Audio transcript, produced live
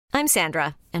I'm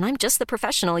Sandra, and I'm just the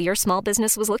professional your small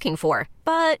business was looking for.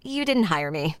 But you didn't hire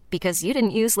me because you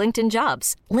didn't use LinkedIn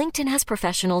Jobs. LinkedIn has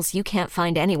professionals you can't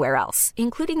find anywhere else,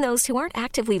 including those who aren't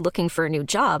actively looking for a new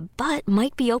job, but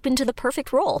might be open to the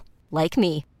perfect role, like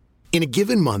me. In a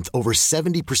given month, over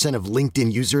 70% of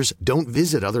LinkedIn users don't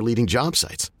visit other leading job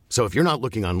sites. So if you're not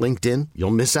looking on LinkedIn,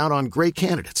 you'll miss out on great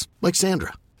candidates like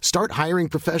Sandra. Start hiring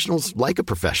professionals like a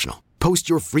professional. Post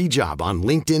your free job on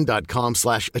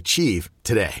linkedin.com/achieve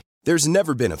today. There's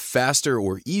never been a faster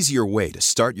or easier way to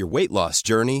start your weight loss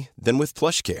journey than with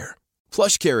PlushCare.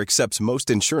 PlushCare accepts most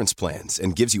insurance plans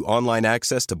and gives you online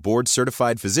access to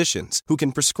board-certified physicians who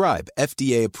can prescribe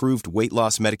FDA-approved weight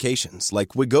loss medications like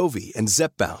Wegovy and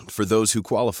Zepbound for those who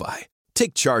qualify.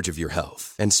 Take charge of your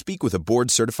health and speak with a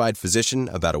board-certified physician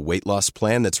about a weight loss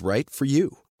plan that's right for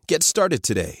you. Get started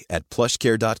today at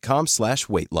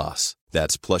plushcare.com/weight loss.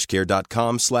 That's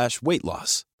plushcare.com/weight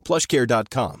loss.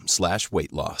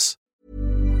 plushcare.com/weight loss.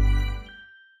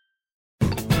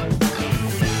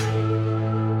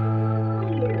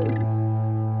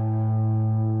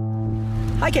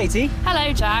 Hi, Katie.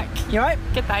 Hello, Jack. You alright?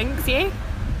 Good, thanks. You?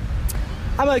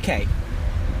 I'm okay.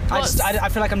 I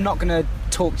feel like I'm not going to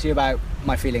talk to you about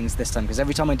my feelings this time, because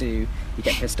every time I do, you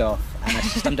get pissed off, and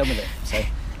I'm done with it. So, can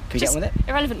we get on with it?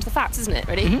 Irrelevant to the facts, isn't it,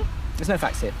 really? Mm-hmm. There's no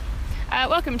facts here.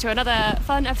 Welcome to another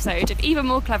fun episode of Even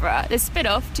More Cleverer, this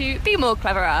spin-off to Be More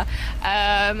Cleverer.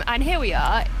 And here we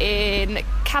are in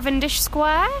Cavendish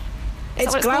Square.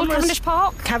 It's called? Cavendish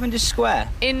Park? Cavendish Square.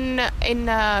 In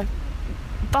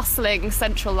bustling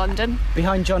central London.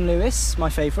 Behind John Lewis, my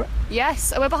favourite.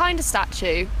 Yes, we're behind a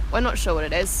statue. We're not sure what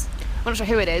it is. We're not sure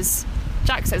who it is.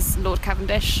 Jack says Lord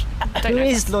Cavendish. Who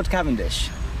is Lord Cavendish?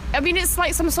 I mean, it's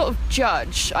like some sort of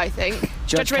judge, I think.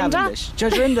 Judge Rinder? Cavendish.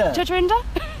 Judge Rinder. Judge Rinder?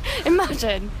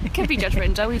 Imagine. It could be Judge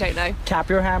Rinder, we don't know. Tap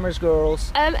your hammers,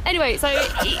 girls. Anyway, so...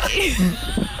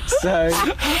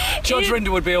 Judge Rinder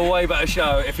would be a way better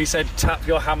show if he said, tap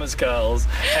your hammers, girls,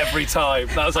 every time.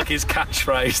 That was like his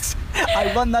catchphrase.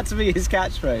 I want that to be his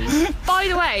catchphrase. By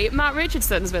the way, Matt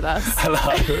Richardson's with us.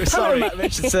 Hello. Sorry. Matt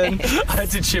Richardson. I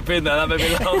had to chip in there, that made me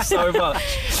laugh so much.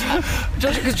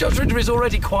 Because Judge Rinder is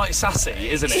already quite sassy,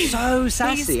 isn't he? So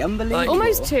sassy, unbelievable.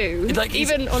 Almost too, like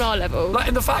even on our level. Like,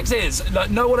 and the fact is, like,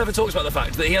 no one ever talks about the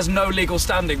fact that he has no legal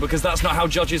standing, because that's not how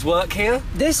judges work here.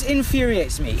 This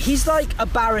infuriates me. He's like a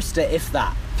barrister, if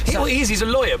that. He's a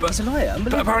lawyer, but... He's a lawyer,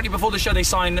 unbelievable. But apparently before the show they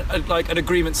sign an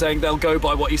agreement saying they'll go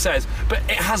by what he says, but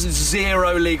it has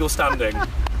zero legal standing.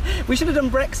 We should have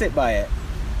done Brexit by it.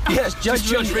 Yes, Judge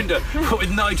Rinder with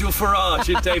Nigel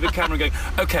Farage and David Cameron going,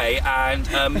 okay, and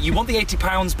you want the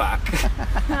 £80 back.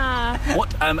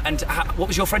 What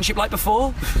was your friendship like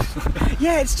before?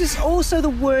 Yeah, it's just also the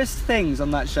worst things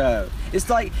on that show. It's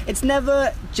like, it's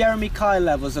never Jeremy Kyle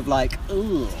levels of like,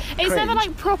 ooh, It's cringe. never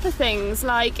like proper things,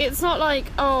 like, it's not like,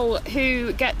 oh,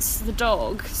 who gets the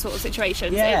dog sort of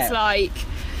situations. Yeah. It's like...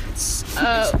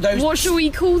 what shall we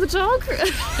call the dog?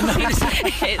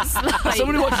 It's like...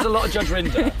 Someone who watches a lot of Judge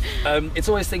Rinder, it's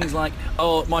always things like,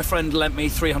 oh, my friend lent me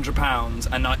 £300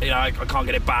 and I can't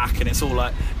get it back, and it's all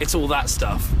that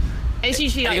stuff. It's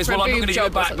usually like he goes, for well, a I'm not boob going to give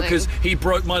job it back or because he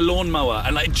broke my lawnmower,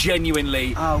 and like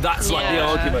genuinely, that's like the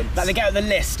argument. Like they get out the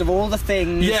list of all the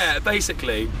things. Yeah,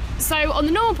 basically. So on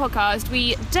the normal podcast,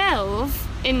 we delve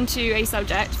into a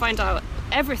subject, find out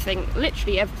everything,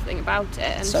 literally everything about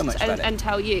it, and so much about it. And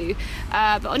tell you.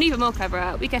 But on Even More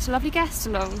Cleverer, we get a lovely guest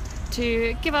along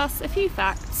to give us a few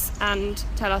facts and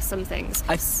tell us some things.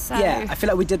 I feel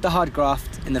like we did the hard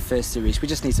graft in the first series. We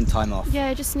just need some time off.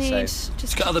 Yeah, just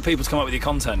get other people to come up with your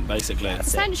content, basically.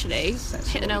 Essentially,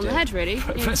 hit the nail on the head, really.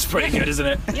 It's pretty good, isn't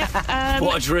it? Yeah.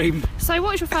 What a dream. So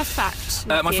what is your first fact?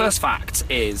 My first fact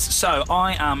is, so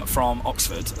I am from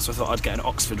Oxford, so I thought I'd get an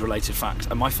Oxford-related fact.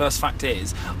 And my first fact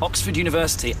is, Oxford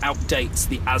University outdates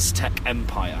the Aztec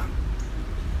Empire.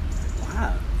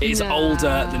 Wow. It is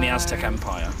older than the Aztec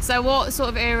Empire. So what sort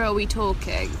of era are we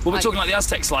talking? Well, we're talking like the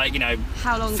Aztecs, like,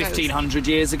 how long 1,500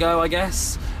 years ago, I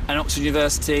guess. And Oxford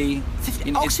University...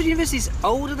 Oxford University is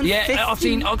older than 15? Yeah,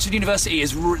 Oxford University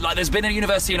is... Like, there's been a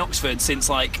university in Oxford since,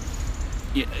 like,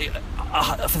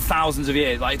 for thousands of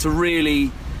years. Like, it's a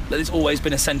really... There's always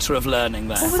been a centre of learning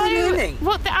there. What were they learning?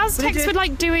 What, the Aztecs were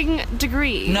like doing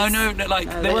degrees? No, like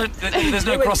they weren't. There's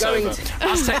no crossover.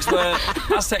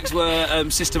 Aztecs were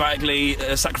systematically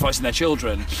sacrificing their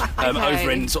children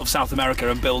over in sort of South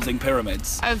America and building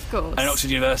pyramids. Of course. And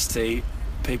Oxford University,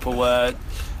 people were,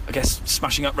 I guess,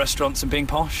 smashing up restaurants and being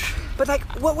posh. But like,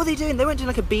 what were they doing? They weren't doing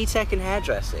like a BTEC in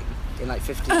hairdressing. in like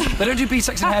 50. They don't do BTEC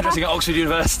and hairdressing at Oxford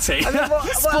University. I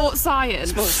mean, Sports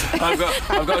science. I've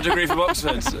got a degree from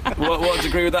Oxford. What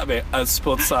degree would that be?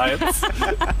 Sports science.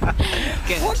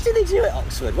 What do they do at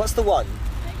Oxford? What's the one?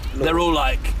 They're all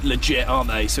like legit, aren't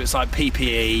they? So it's like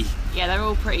PPE. Yeah, they're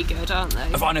all pretty good, aren't they?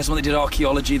 If I know someone that did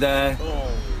archaeology there.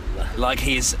 Like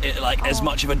he's like as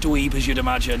much of a dweeb as you'd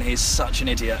imagine. He's such an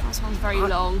idiot. That sounds very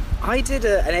long. I did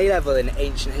an A-level in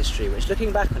ancient history, which,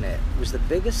 looking back on it, was the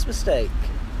biggest mistake.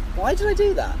 Why did I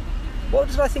do that? What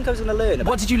did I think I was going to learn about?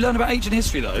 What did you learn about ancient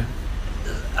history, though?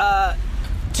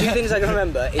 Two things I can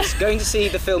remember. It's going to see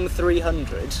the film 300,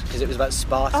 because it was about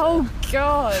Sparta. Oh,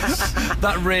 God.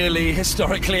 That really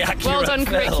historically accurate Well done,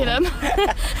 film.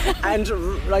 curriculum. And,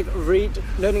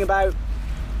 learning about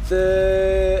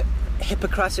the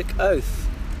Hippocratic Oath.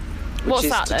 Which What's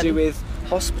is that, to then? do with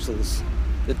hospitals.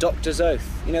 The doctor's oath.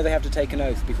 You know, they have to take an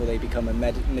oath before they become a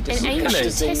medicinal In ancient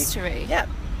practicing- history? Yeah.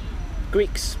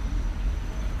 Greeks.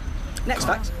 Next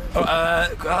fact.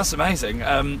 That's amazing.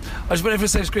 I just whenever it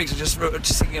says Greeks, I just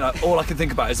thinking, all I can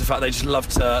think about is the fact they just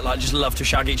loved to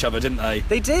shag each other, didn't they?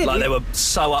 They did. Like they were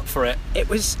so up for it. It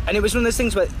was one of those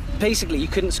things where basically you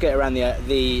couldn't skirt around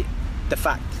the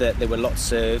fact that there were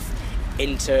lots of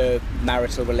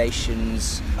intermarital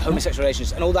relations, homosexual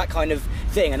relations, and all that kind of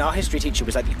thing. And our history teacher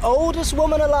was like the oldest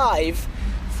woman alive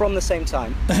from the same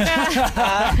time,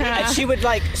 and she would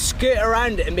like skirt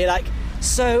around it and be like,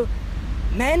 so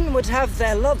men would have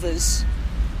their lovers,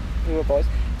 who were boys,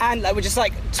 and like, we're just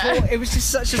like it was just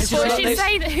such a Well, she'd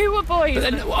say that who were boys. But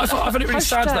then I found it really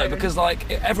sad though, Touchstone. because like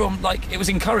everyone, like it was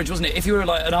encouraged, wasn't it? If you were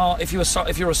like if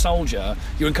you're a soldier,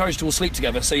 you were encouraged to all sleep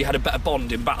together, so you had a better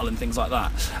bond in battle and things like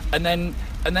that. And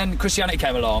then Christianity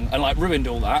came along and like ruined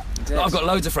all that. did. I've got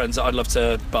loads of friends that I'd love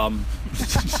to bum.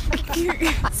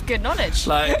 It's good knowledge.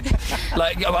 Like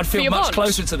I'd feel your much bond.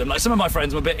 closer to them. Like some of my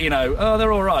friends were a bit,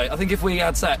 they're all right. I think if we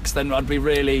had sex, then I'd be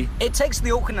really. It takes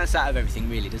the awkwardness out of everything,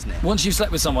 really, doesn't it? Once you've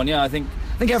slept with someone, I think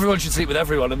everyone should sleep with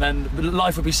everyone, and then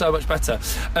life would be so much better.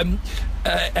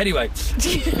 Anyway.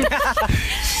 Katie,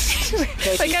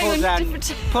 going on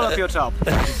different- pull up your top.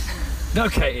 No,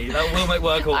 Katie, that will make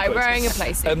work awkward. I'm wearing a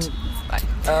playsuit.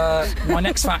 My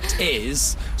next fact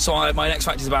is my next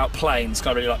fact is about planes. 'Cause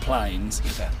I really like planes.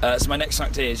 Okay. So my next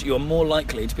fact is you're more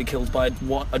likely to be killed by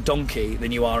a donkey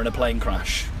than you are in a plane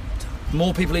crash.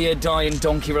 More people here die in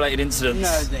donkey-related incidents.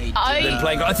 No, they Than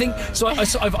plane crash. I think so.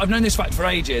 I've known this fact for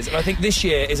ages, and I think this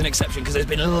year is an exception because there's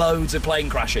been loads of plane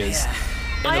crashes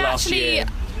in the last year.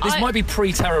 This might be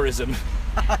pre-terrorism.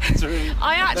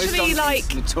 I actually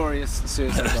like. notorious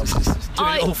suicide bombers.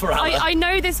 Doing it all for Allah. I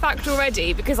know this fact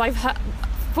already because I've heard.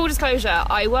 Full disclosure,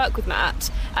 I work with Matt,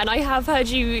 and I have heard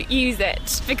you use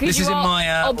it because This you is in are my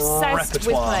obsessed with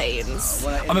repertoire. planes.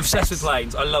 I'm obsessed with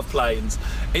planes. I love planes.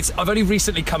 I've only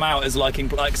recently come out as liking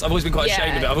planes. I've always been quite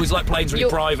ashamed of it. I've always liked planes really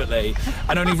privately,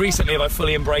 and only recently have I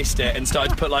fully embraced it and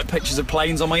started to put like pictures of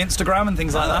planes on my Instagram and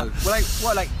things like that.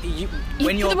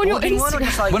 When you're put them on your boarding one, or Instagram?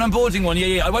 just like When I'm boarding one,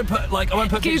 I won't put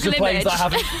pictures of Google planes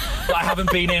that image. I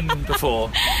haven't been in before.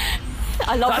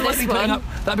 I love That'd this be one.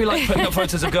 that'd be like putting up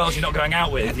photos of girls you're not going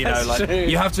out with. You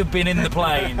have to have been in the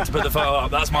plane to put the photo up.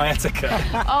 That's my etiquette.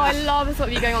 Oh, I love the thought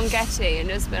of you going on Getty and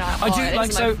just being like, I do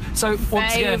like so.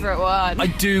 Once again, favourite one. I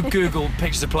do Google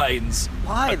pictures of planes.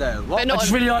 why though? What? But I not-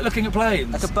 just really like looking at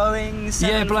planes. Like a Boeing Yeah,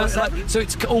 747? so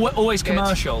it's always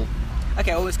commercial.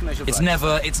 Okay, always commercial. It's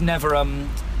flights.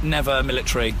 never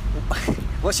military.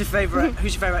 What's your favourite?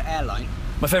 Who's your favourite airline?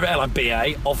 My favourite airline,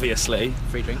 BA, obviously.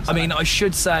 Free drinks. I mean, I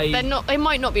should say. They're not. They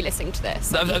might not be listening to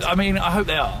this. I mean, I hope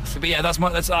they are. But yeah, that's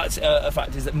a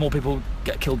fact is that more people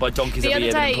get killed by donkeys The every other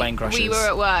year than in day, plane crashes. we were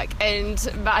at work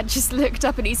and Matt just looked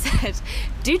up and he said,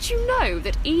 "Did you know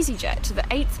that EasyJet are the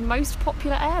 8th most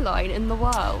popular airline in the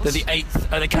world?" They're the 8th.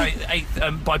 They carry the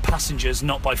 8th by passengers,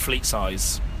 not by fleet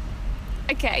size.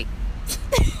 Okay.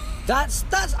 That's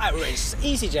outrageous.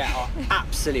 EasyJet are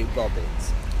absolute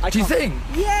bobbins. Do you think?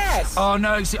 Yes. Oh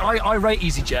no! See, I rate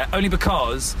EasyJet only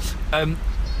because,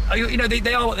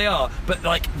 they are what they are, but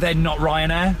like they're not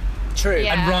Ryanair. True.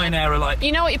 Yeah. And Ryanair are like.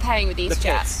 You know what you're paying with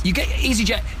EasyJet. You get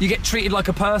EasyJet, you get treated like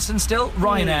a person still.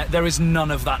 Ryanair, there is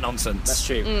none of that nonsense. That's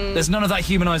true. There's none of that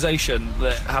humanisation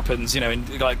that happens,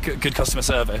 in like good customer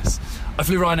service. I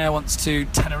flew Ryanair once to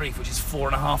Tenerife, which is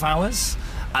 4.5 hours,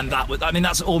 and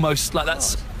that's almost like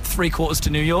that's 3/4 to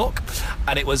New York,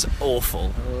 and it was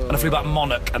awful. And I flew back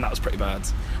Monarch, and that was pretty bad.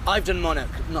 I've done Monarch.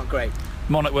 Not great.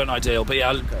 Monarch weren't ideal, but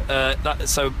yeah.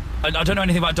 I don't know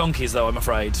anything about donkeys though. I'm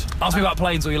afraid. Ask me about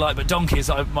planes all you like, but donkeys,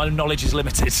 my knowledge is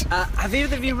limited. Have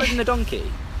either of you ridden a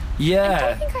donkey? Yeah.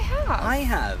 I think I have. I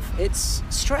have. It's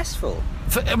stressful.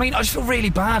 I mean, I just feel really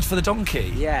bad for the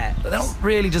donkey. Yeah. They're not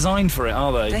really designed for it,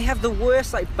 are they? They have the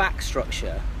worst like back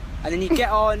structure, and then you get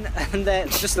on, and they're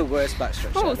just the worst back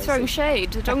structure. Oh, throwing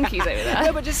shade to donkeys over there.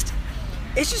 No, but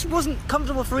it just wasn't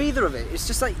comfortable for either of it. It's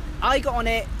just like I got on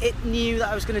it, it knew that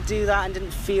I was going to do that and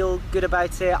didn't feel good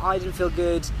about it. I didn't feel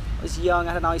good. I was young,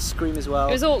 I had an ice cream as well.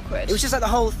 It was awkward. It was just like the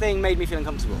whole thing made me feel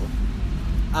uncomfortable.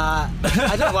 I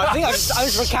don't know, I think I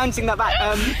was recounting that back.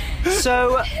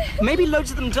 So maybe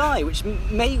loads of them die, which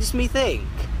makes me think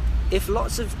if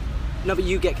lots of... No, but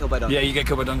you get killed by donkeys. Yeah, you get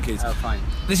killed by donkeys. Oh, fine.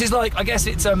 This is like, I guess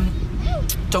it's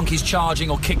donkeys charging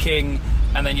or kicking,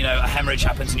 and then, you know, a hemorrhage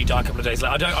happens and you die a couple of days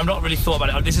later. I've not really thought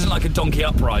about it. This isn't like a donkey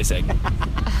uprising.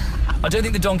 I don't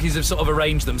think the donkeys have sort of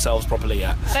arranged themselves properly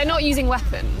yet. They're not using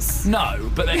weapons.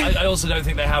 No, but I also don't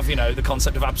think they have, you know, the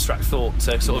concept of abstract thought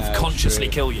to sort of consciously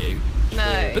kill you.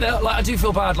 No. But like, I do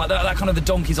feel bad, like that kind of the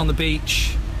donkeys on the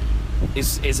beach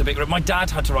is a bit... My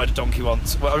dad had to ride a donkey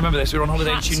once. Well, I remember this, we were on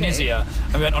holiday in Tunisia,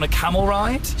 and we went on a camel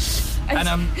ride,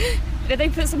 and did they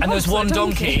put some? and there was one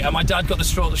donkey, and my dad got the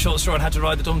short straw and had to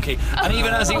ride the donkey. And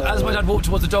even as my dad walked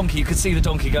towards the donkey, you could see the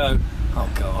donkey go, oh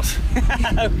God.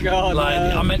 Oh God. Like,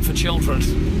 I'm meant for children.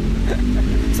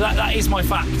 So that is my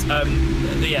fact.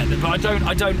 Yeah, but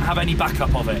I don't have any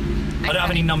backup of it. I don't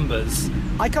have any numbers.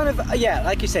 I kind of,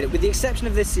 like you said, with the exception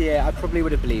of this year, I probably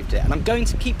would have believed it. And I'm going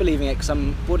to keep believing it because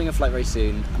I'm boarding a flight very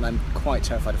soon and I'm quite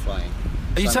terrified of flying.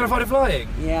 Are you terrified of flying?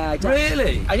 Yeah, I don't.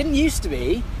 Really? I didn't used to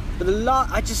be, but the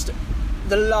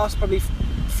last probably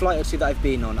flight or two that I've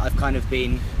been on, I've kind of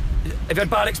been... Have you had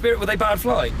bad experience? Were they bad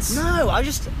flights? No,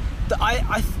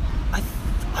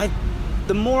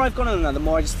 the more I've gone on them, the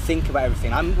more I just think about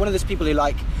everything. I'm one of those people who,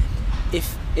 like,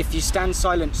 if you stand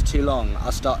silent too long,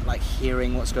 I'll start like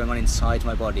hearing what's going on inside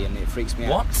my body, and it freaks me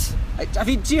out.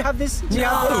 What? Do you have this? Do you No.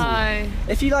 have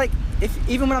this? If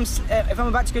even when if I'm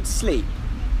about to go to sleep,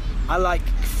 I like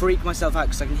freak myself out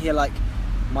because I can hear like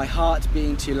my heart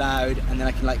beating too loud, and then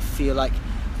I can like feel like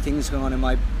things going on in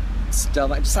my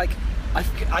stomach. Just like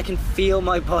I can feel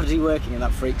my body working, and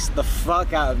that freaks the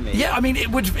fuck out of me. Yeah, I mean, it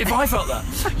would if I felt that.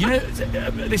 You know,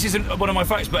 this isn't one of my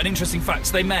facts, but an interesting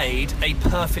fact. They made a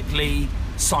perfectly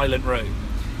silent room.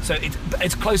 So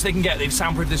it's close as they can get. They've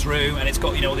soundproofed this room, and it's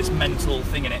got, you know, all this mental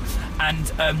thing in it.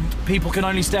 And people can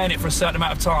only stay in it for a certain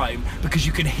amount of time because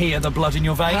you can hear the blood in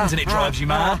your veins, and it drives you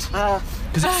mad.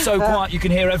 Because it's so quiet, you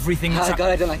can hear everything that's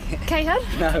God, I don't like it. Okay, Hen?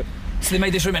 No. So they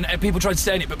made this room, and people tried to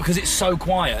stay in it, but because it's so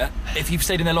quiet, if you've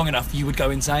stayed in there long enough, you would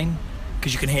go insane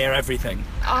because you can hear everything.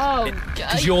 Oh,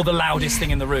 Because you're the loudest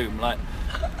thing in the room. Like,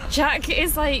 Jack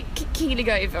is like keeling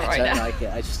over right I don't now. like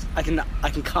it. I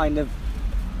can kind of.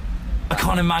 I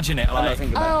can't imagine it. I'm not Like,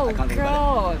 thinking about it. I can't think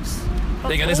about God.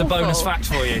 there you go. There's a bonus fact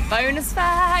for you. Bonus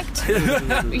fact.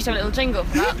 We should have a little jingle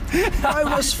for that. it.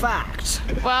 Bonus fact.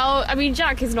 Well, I mean,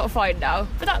 Jack is not fine now,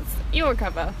 but you'll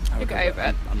recover. You'll get over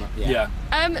it. I'm not, Yeah.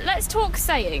 Let's talk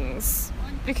sayings,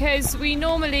 because we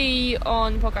normally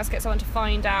on the podcast get someone to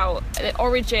find out the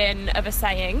origin of a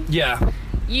saying. Yeah.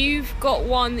 You've got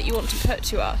one that you want to put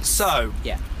to us. So,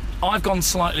 Yeah. I've gone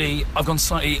slightly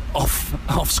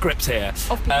off script here.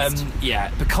 Off piste. Yeah,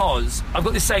 because I've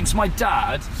got this saying. So my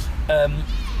dad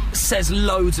says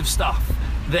loads of stuff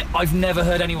that I've never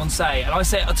heard anyone say, and I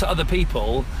say it to other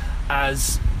people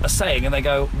as a saying, and they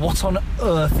go, "What on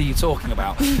earth are you talking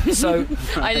about?" So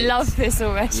I love this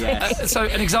already. Yes. so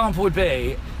an example would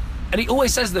be, and he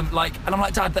always says them like, and I'm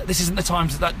like, Dad, this isn't the time.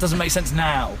 That doesn't make sense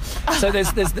now. So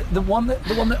there's the one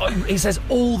that he says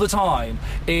all the time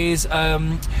is,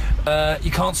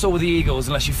 you can't soar with the eagles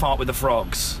unless you fart with the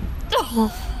frogs.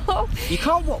 You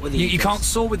can't what with the You can't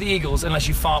soar with the eagles unless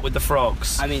you fart with the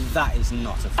frogs. I mean, that is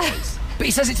not a phrase. But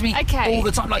he says it to me Okay. all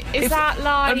the time. Like, Is that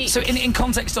like- so in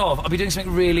context of, I'll be doing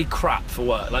something really crap for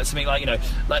work, like something like, you know,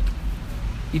 like.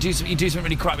 You do something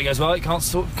really crap. He goes, well, you can't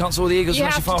soar with the eagles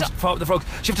unless you fart with the frogs.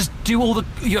 So you have to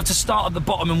do you have to start at the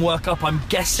bottom and work up. I'm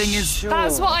guessing is. Sure.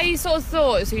 That's what I sort of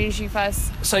thought as soon as you first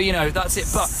So you know that's it.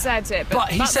 But said it.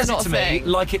 But he that's says it not to a me thing.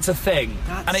 like it's a thing,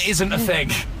 and it isn't a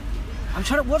thing. I'm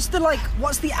trying to. What's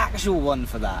the actual one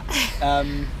for that?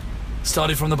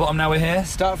 Started from the bottom, now we're here.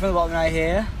 Start from the bottom right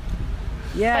here.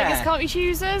 Yeah. Like, it's can't be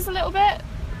choosers a little bit.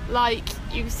 Like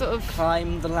you sort of.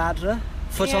 Climb the ladder.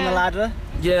 Foot on the Yeah. ladder.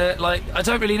 Yeah, like I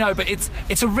don't really know, but it's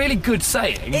a really good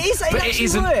saying. It is. It but actually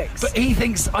isn't. works. But he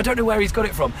thinks I don't know where he's got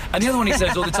it from. And the other one he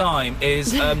says all the time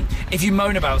is, if you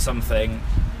moan about something,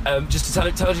 just to tell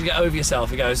you to get over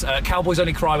yourself. He goes, cowboys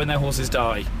only cry when their horses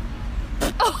die.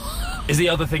 is the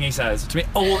other thing he says to me.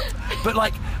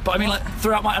 But I mean,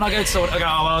 throughout and I go to someone, I go,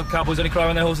 oh, well, cowboys only cry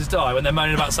when their horses die. When they're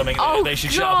moaning about something, they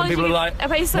should shut up, and people are like,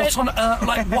 okay, so what on earth?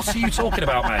 Like, what are you talking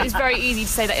about, mate? It's very easy to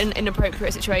say that in an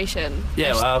inappropriate situation.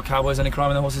 Yeah, well, cowboys only cry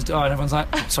when their horses die, and everyone's like,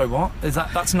 sorry, what?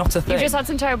 That's not a thing. You've just had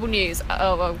some terrible news.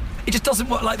 Oh, well. It just doesn't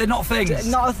work. Like, they're not things.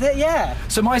 Not a thing, yeah.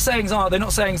 So my sayings they're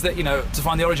not sayings that, to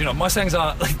find the origin of. My sayings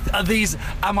are these,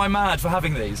 am I mad for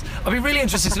having these? I'd be really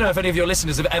interested to know if any of your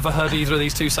listeners have ever heard either of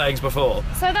these two sayings before.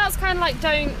 So that's kind of like,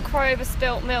 don't cry over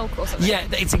spilt milk or something? Yeah,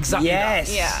 it's exactly that.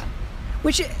 Yeah.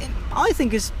 Which I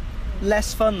think is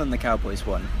less fun than the Cowboys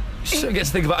one. So get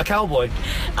to think about a cowboy.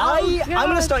 I'm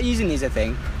going to start using these, I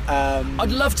think. I'd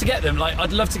love to get them.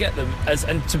 I'd love to get them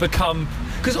and to become...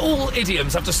 Because all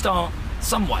idioms have to start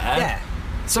somewhere. Yeah.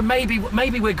 So maybe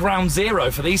we're ground zero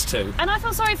for these two. And I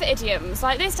feel sorry for idioms.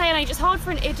 Like, this day and age, it's hard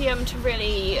for an idiom to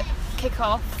really kick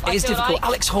off. It is difficult. Like.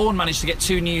 Alex Horne managed to get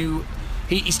two new...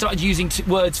 He started using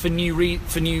words for new.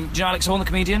 Do you know Alex Horne, the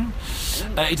comedian?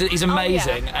 He's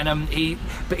amazing, and he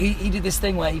did this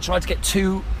thing where he tried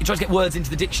to get words into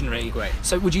the dictionary. Great.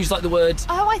 So would use like the word.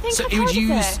 Oh, I think so I've he would heard of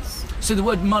use. this. So the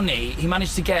word money, he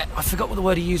managed to get. I forgot what the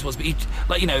word he used was, but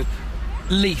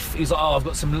leaf. He was like, oh, I've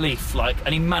got some leaf,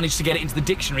 and he managed to get it into the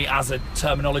dictionary as a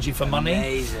terminology for money.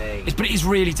 Amazing. But it is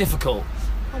really difficult.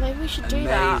 Oh, maybe we should do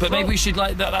that. But maybe we should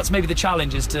that's maybe the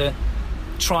challenge is to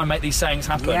try and make these sayings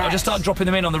happen. Yes. I'll just start dropping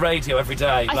them in on the radio every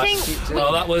day. I think...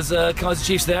 Well, that was Kaiser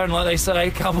Chiefs there, and like they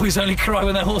say, cowboys only cry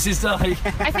when their horses die.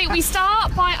 I think we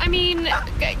start by,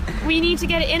 we need to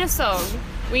get it in a song.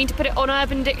 We need to put it on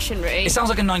Urban Dictionary. It sounds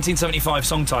like a 1975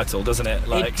 song title, doesn't it?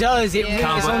 It does. It's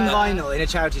on vinyl in a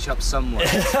charity shop somewhere.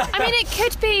 It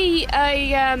could be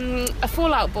a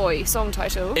Fall Out Boy song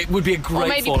title. It would be a great Or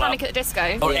maybe Fall Panic Out. at the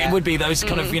Disco. Or it would be those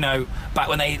kind of, back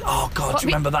when they... Oh, God, do you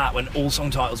remember that? When all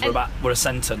song titles were a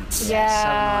sentence.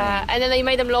 Yeah, and then they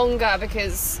made them longer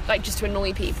because, just to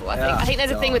annoy people, I think. I think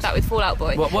there's a thing with that with Fall Out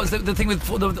Boy. What was the thing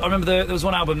with... I remember there was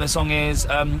one album, the song is...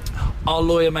 Our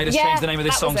lawyer made us change the name of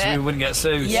this song so we wouldn't get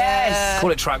sued. Yes! Call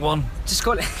it track one. Just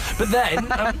call it... But then,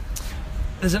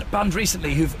 there's a band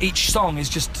recently who each song is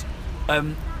just...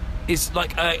 is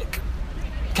like...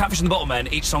 Catfish and the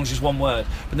Bottlemen, each song's just one word.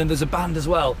 But then there's a band as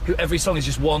well, who every song is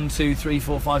just 1, 2, 3,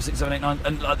 4, 5, 6, 7, 8, 9...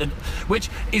 And, which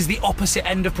is the opposite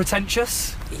end of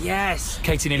pretentious. Yes.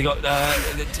 Katie nearly got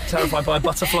terrified by a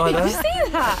butterfly there. Did you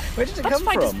see that? Where did it come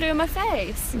Butterfly from? just flew in my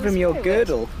face. From your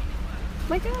girdle.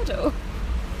 My girdle?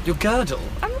 Your girdle?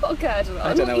 I haven't got a girdle on.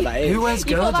 I don't know what that is. Who wears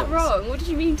You got girdles? that wrong. What did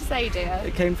you mean to say, dear?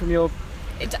 It came from your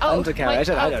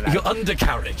undercarriage. I don't know. Your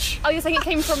undercarriage. Oh, you're saying it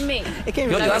came from me? It came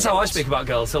from That's how I speak about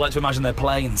girls. I like to imagine they're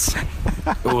planes.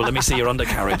 Oh, let me see your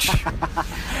undercarriage.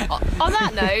 On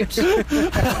that note...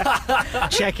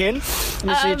 Check in. Let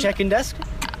me see your check-in desk.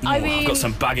 I've got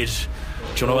some baggage.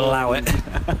 Do you want to allow it?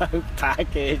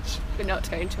 Package. We're not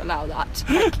going to allow that.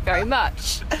 Thank you very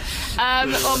much.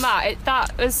 Matt,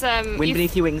 that was... Wind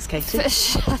beneath your wings, Katie.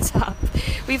 Shut up.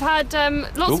 We've had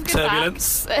lots of good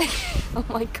turbulence. facts. Oh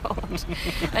my God.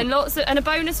 And a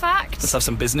bonus fact. Let's have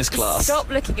some business class. Stop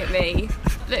looking at me.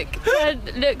 Look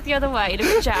the other way. Look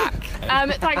at Jack.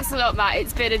 Thanks a lot, Matt.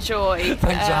 It's been a joy.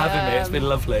 Thanks for having me. It's been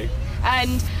lovely.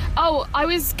 And, I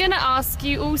was going to ask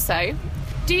you also,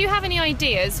 do you have any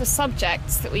ideas for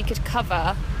subjects that we could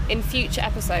cover in future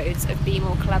episodes of Be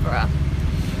More Cleverer?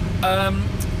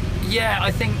 Yeah,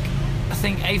 I think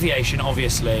aviation,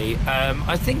 obviously.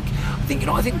 I think people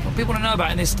want to know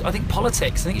about in this. I think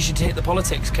politics. I think you should hit the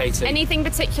politics, Katie. Anything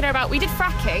particular about? We did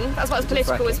fracking. That's about as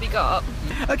political as we got.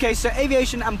 Okay, so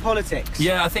aviation and politics.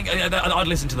 Yeah, I think I'd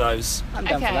listen to those. I'm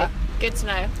down for that. Good to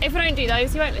know. If we don't do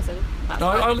those, you won't listen. No,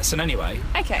 I'll listen anyway.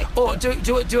 Okay. Or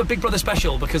do a Big Brother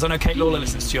special, because I know Kate Lawler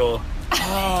listens to your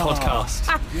podcast.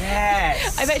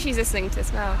 Yes. I bet she's listening to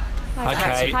this now.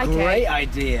 Okay. Great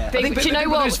idea. But, I think do you know Big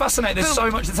what? Brother is fascinating. There's so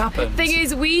much that's happened. Thing is,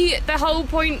 the whole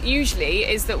point usually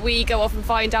is that we go off and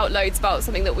find out loads about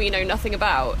something that we know nothing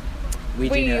about. We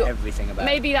do know everything about.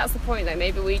 Maybe that's the point, though.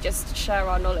 Maybe we just share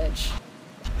our knowledge.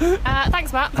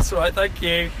 Thanks, Matt. That's all right. Thank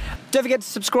you. Don't forget to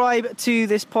subscribe to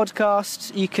this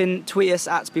podcast. You can tweet us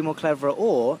at Be More Cleverer,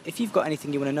 or if you've got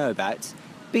anything you want to know about,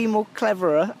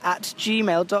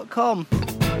 bemorecleverer@gmail.com.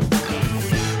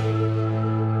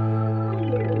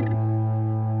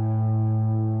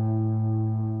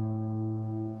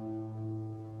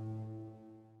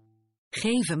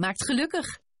 Geven maakt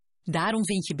gelukkig. Daarom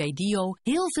vind je bij Dio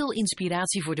heel veel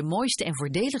inspiratie voor de mooiste en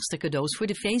voordeligste cadeaus voor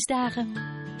de feestdagen.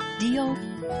 Dio,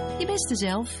 je beste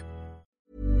zelf.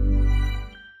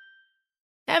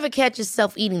 Ever catch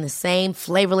yourself eating the same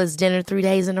flavorless dinner 3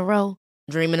 days in a row?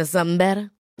 Dreaming of something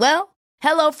better? Well,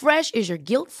 HelloFresh is your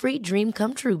guilt-free dream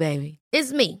come true, baby.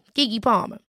 It's me, Keke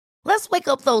Palmer. Let's wake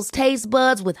up those taste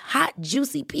buds with hot,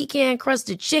 juicy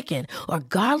pecan-crusted chicken or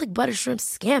garlic butter shrimp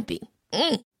scampi.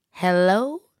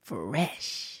 Hello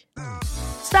Fresh.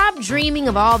 Stop dreaming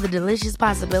of all the delicious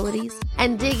possibilities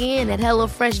and dig in at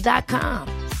HelloFresh.com.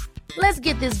 Let's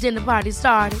get this dinner party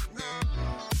started.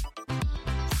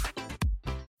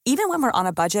 Even when we're on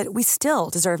a budget, we still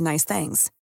deserve nice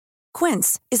things.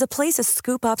 Quince is a place to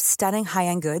scoop up stunning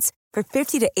high-end goods for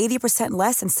 50 to 80%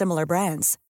 less than similar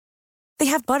brands. They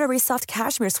have buttery soft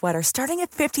cashmere sweaters starting at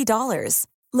 $50,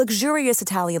 luxurious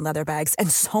Italian leather bags,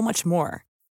 and so much more.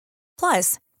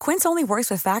 Plus, Quince only works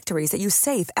with factories that use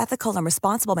safe, ethical, and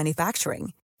responsible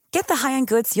manufacturing. Get the high-end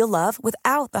goods you'll love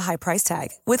without the high price tag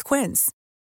with Quince.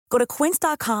 Go to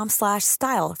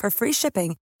quince.com/style for free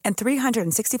shipping and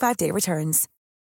 365-day returns.